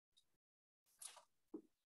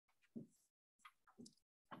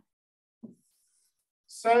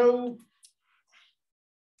So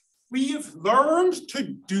we've learned to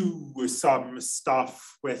do some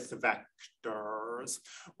stuff with vectors.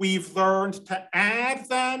 We've learned to add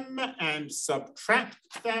them and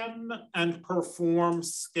subtract them and perform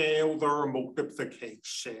scalar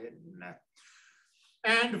multiplication.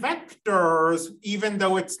 And vectors, even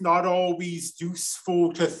though it's not always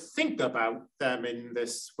useful to think about them in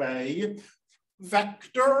this way,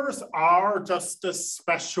 vectors are just a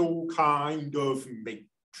special kind of matrix.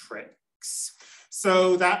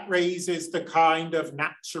 So that raises the kind of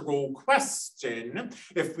natural question,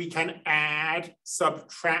 if we can add,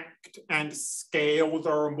 subtract, and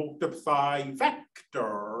scalar multiply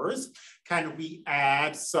vectors, can we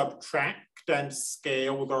add, subtract, and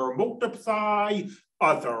scalar multiply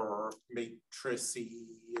other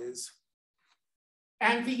matrices?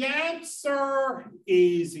 And the answer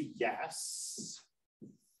is yes.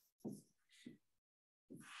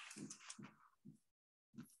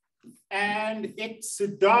 And it's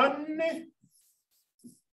done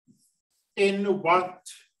in what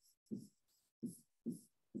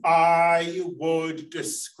I would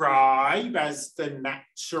describe as the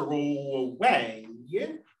natural way.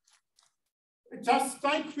 Just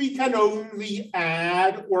like we can only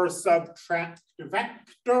add or subtract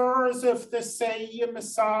vectors of the same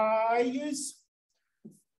size,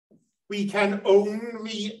 we can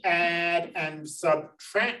only add and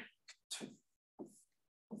subtract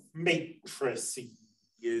matrices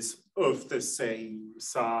of the same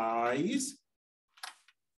size.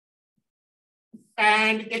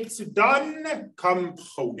 And it's done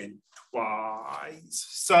component-wise.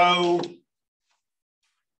 So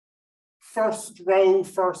first row,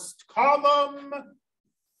 first column,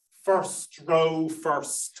 first row,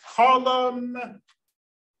 first column.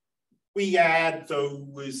 We add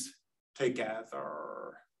those together.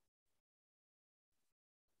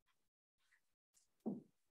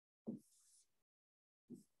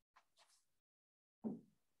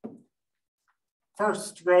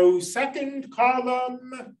 First row, second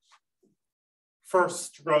column,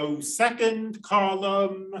 first row, second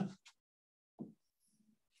column.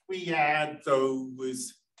 We add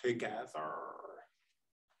those together.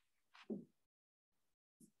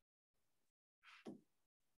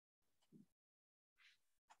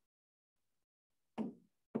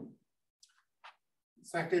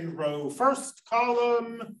 Second row, first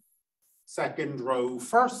column, second row,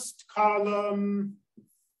 first column.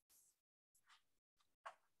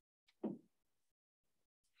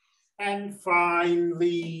 And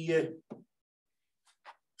finally,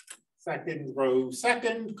 second row,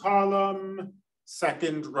 second column,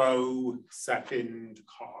 second row, second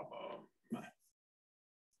column.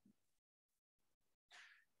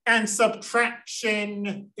 And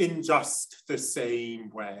subtraction in just the same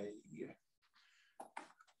way.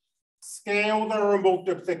 Scalar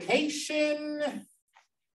multiplication,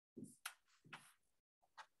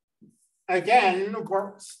 again,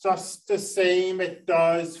 works just the same it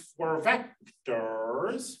does for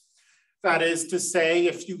vectors. That is to say,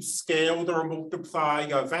 if you scalar multiply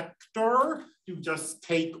a vector, you just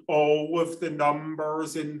take all of the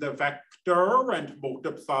numbers in the vector and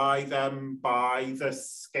multiply them by the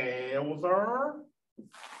scalar.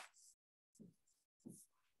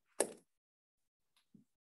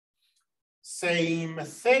 Same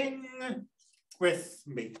thing with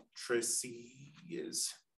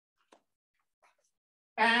matrices.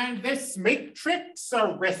 And this matrix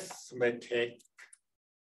arithmetic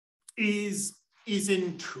is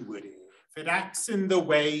intuitive. It acts in the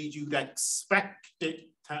way you'd expect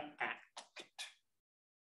it to act.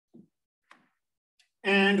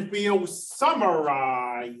 And we'll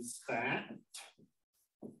summarize that.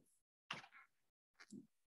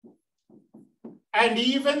 And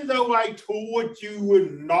even though I told you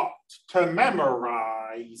not to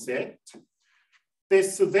memorize it,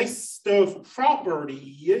 this list of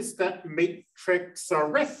properties that matrix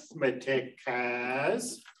arithmetic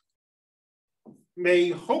has may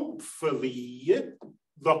hopefully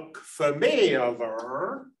look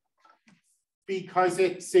familiar because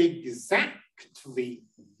it's exactly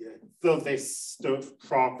the list of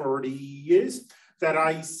properties that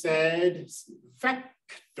I said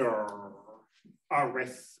vector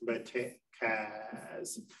arithmetic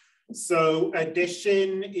has. So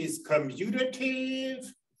addition is commutative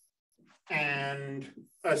and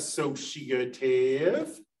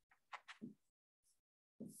associative.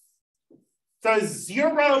 The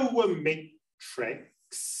zero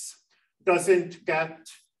matrix doesn't get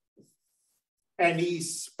any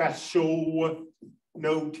special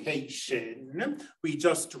notation. We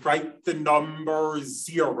just write the number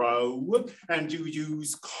 0 and you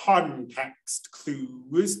use context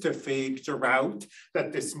clues to figure out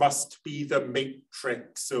that this must be the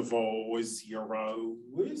matrix of all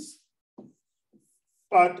zeros.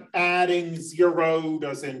 But adding 0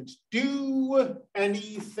 doesn't do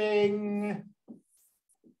anything.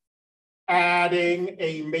 Adding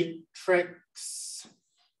a matrix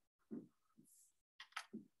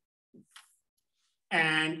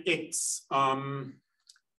and its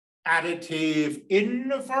additive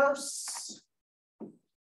inverse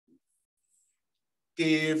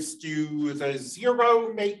gives you the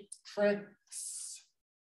 0 matrix.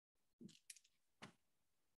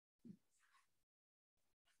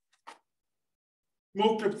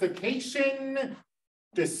 Multiplication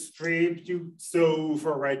distributes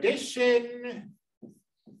over addition.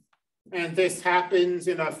 And this happens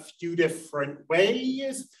in a few different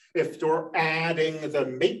ways. If you're adding the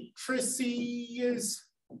matrices,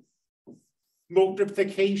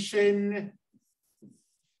 multiplication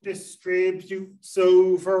distributes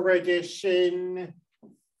over addition.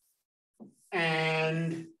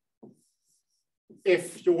 And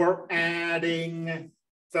if you're adding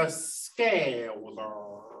the scalars,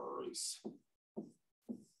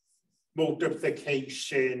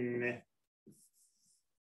 multiplication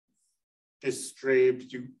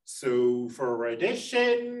distributes over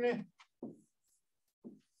addition.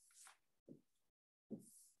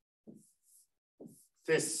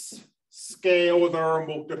 This scalar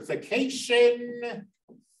multiplication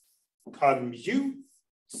commutes.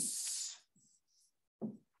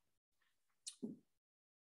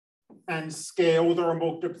 And scalar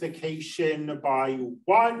multiplication by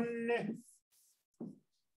 1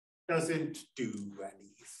 doesn't do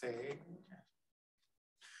anything.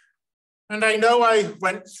 And I know I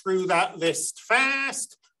went through that list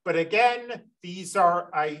fast, but again, these are,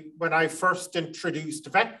 when I first introduced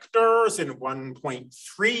vectors in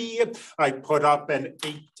 1.3, I put up an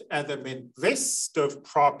 8-element list of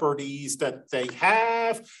properties that they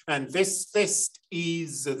have, and this list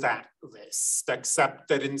is that list, except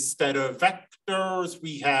that instead of vectors,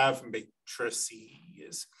 we have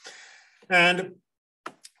matrices. And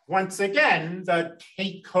once again, the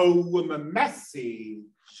take-home message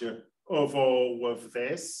of all of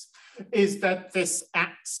this is that this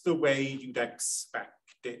acts the way you'd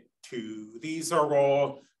expect it to. These are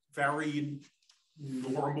all very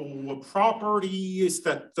normal properties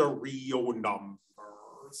that the real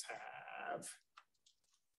numbers have.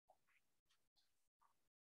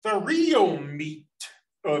 The real meat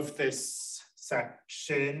of this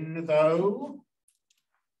section, though,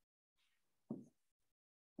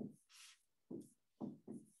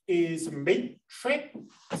 is matrix.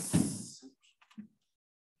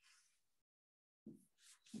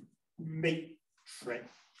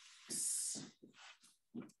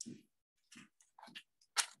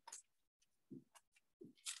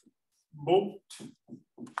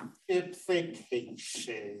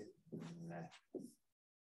 Multiplication.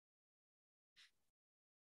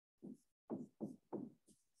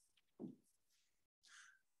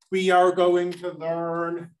 We are going to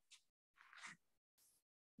learn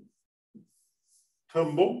to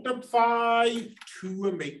multiply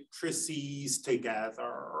two matrices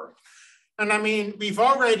together. And I mean, we've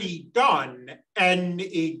already done an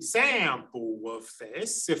example of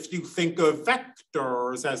this. If you think of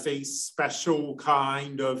vectors as a special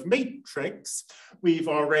kind of matrix, we've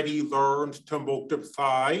already learned to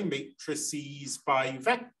multiply matrices by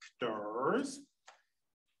vectors.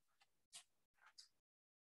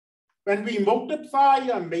 When we multiply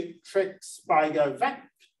a matrix by a vector,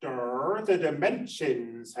 the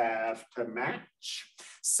dimensions have to match.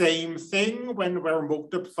 Same thing when we're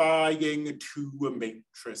multiplying two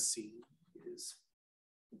matrices.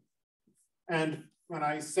 And when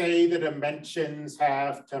I say the dimensions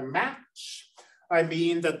have to match, I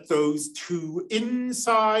mean that those two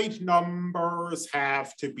inside numbers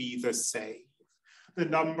have to be the same. The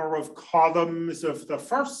number of columns of the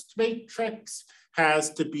first matrix has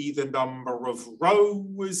to be the number of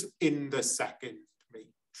rows in the second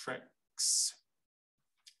matrix.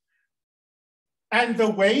 And the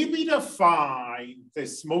way we define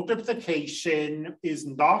this multiplication is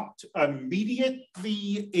not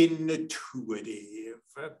immediately intuitive,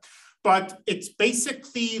 but it's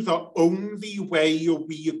basically the only way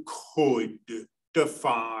we could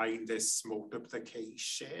define this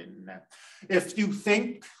multiplication. If you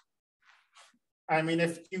think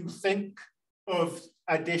of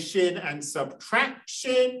addition and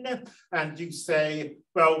subtraction, and you say,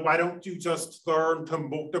 well, why don't you just learn to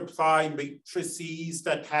multiply matrices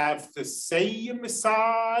that have the same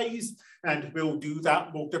size? And we'll do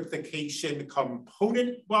that multiplication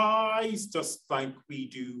component-wise, just like we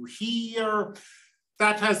do here.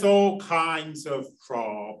 That has all kinds of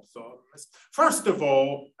problems. First of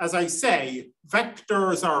all, as I say,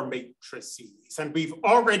 vectors are matrices, and we've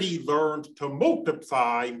already learned to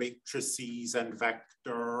multiply matrices and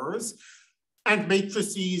vectors, and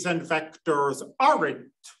matrices and vectors aren't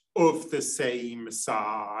of the same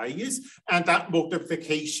size, and that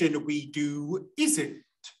multiplication we do isn't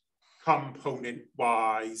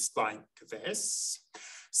component-wise like this.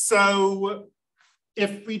 So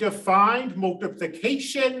if we defined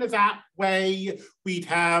multiplication that way, we'd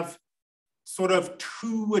have sort of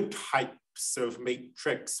two types of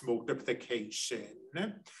matrix multiplication,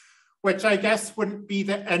 which I guess wouldn't be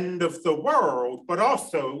the end of the world, but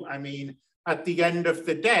also, I mean, at the end of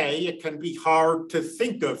the day, it can be hard to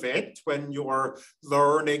think of it when you're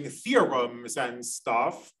learning theorems and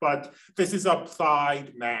stuff, but this is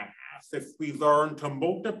applied math. If we learn to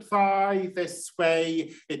multiply this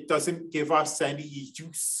way, it doesn't give us any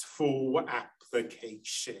useful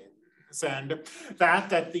applications. And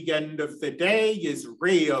that, at the end of the day, is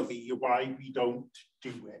really why we don't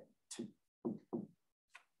do it.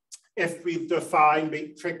 If we define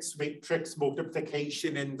matrix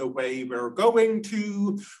multiplication in the way we're going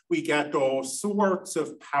to, we get all sorts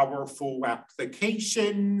of powerful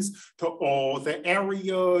applications to all the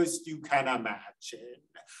areas you can imagine.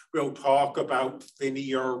 We'll talk about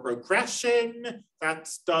linear regression,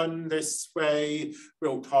 that's done this way.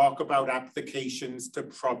 We'll talk about applications to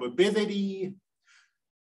probability.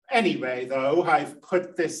 Anyway, though, I've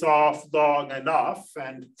put this off long enough,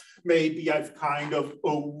 and maybe I've kind of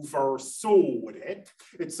oversold it.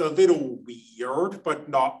 It's a little weird, but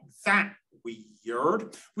not that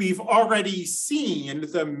weird. We've already seen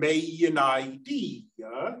the main idea,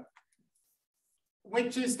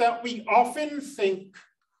 which is that we often think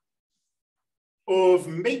of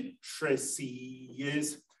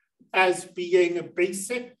matrices as being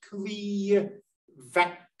basically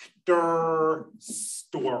vector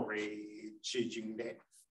storage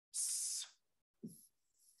units.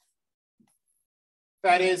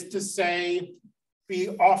 That is to say, we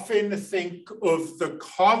often think of the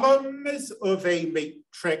columns of a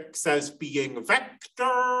matrix as being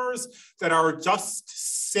vectors that are just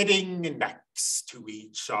sitting next to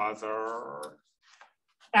each other.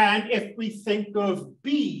 And if we think of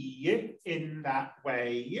B in that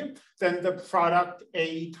way, then the product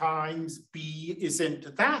A times B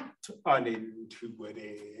isn't that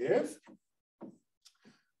unintuitive.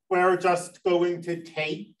 We're just going to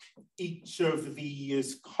take each of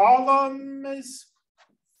these columns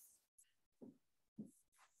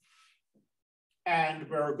and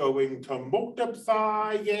we're going to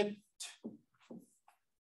multiply it.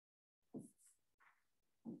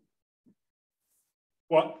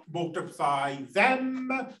 Multiply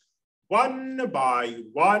them one by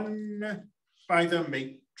the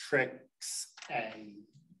matrix A.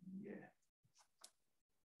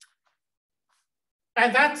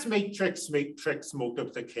 And that's matrix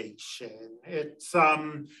multiplication.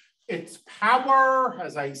 Its power,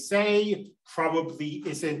 as I say, probably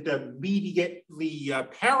isn't immediately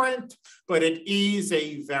apparent, but it is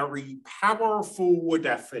a very powerful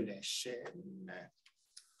definition.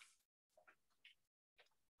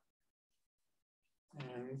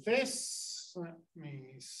 And this, let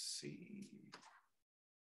me see.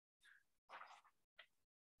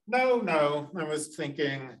 No, I was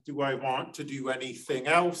thinking, do I want to do anything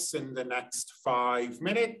else in the next 5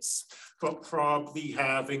 minutes? But probably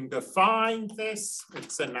having defined this,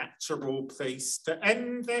 it's a natural place to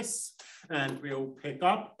end this, and we'll pick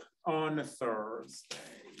up on Thursday.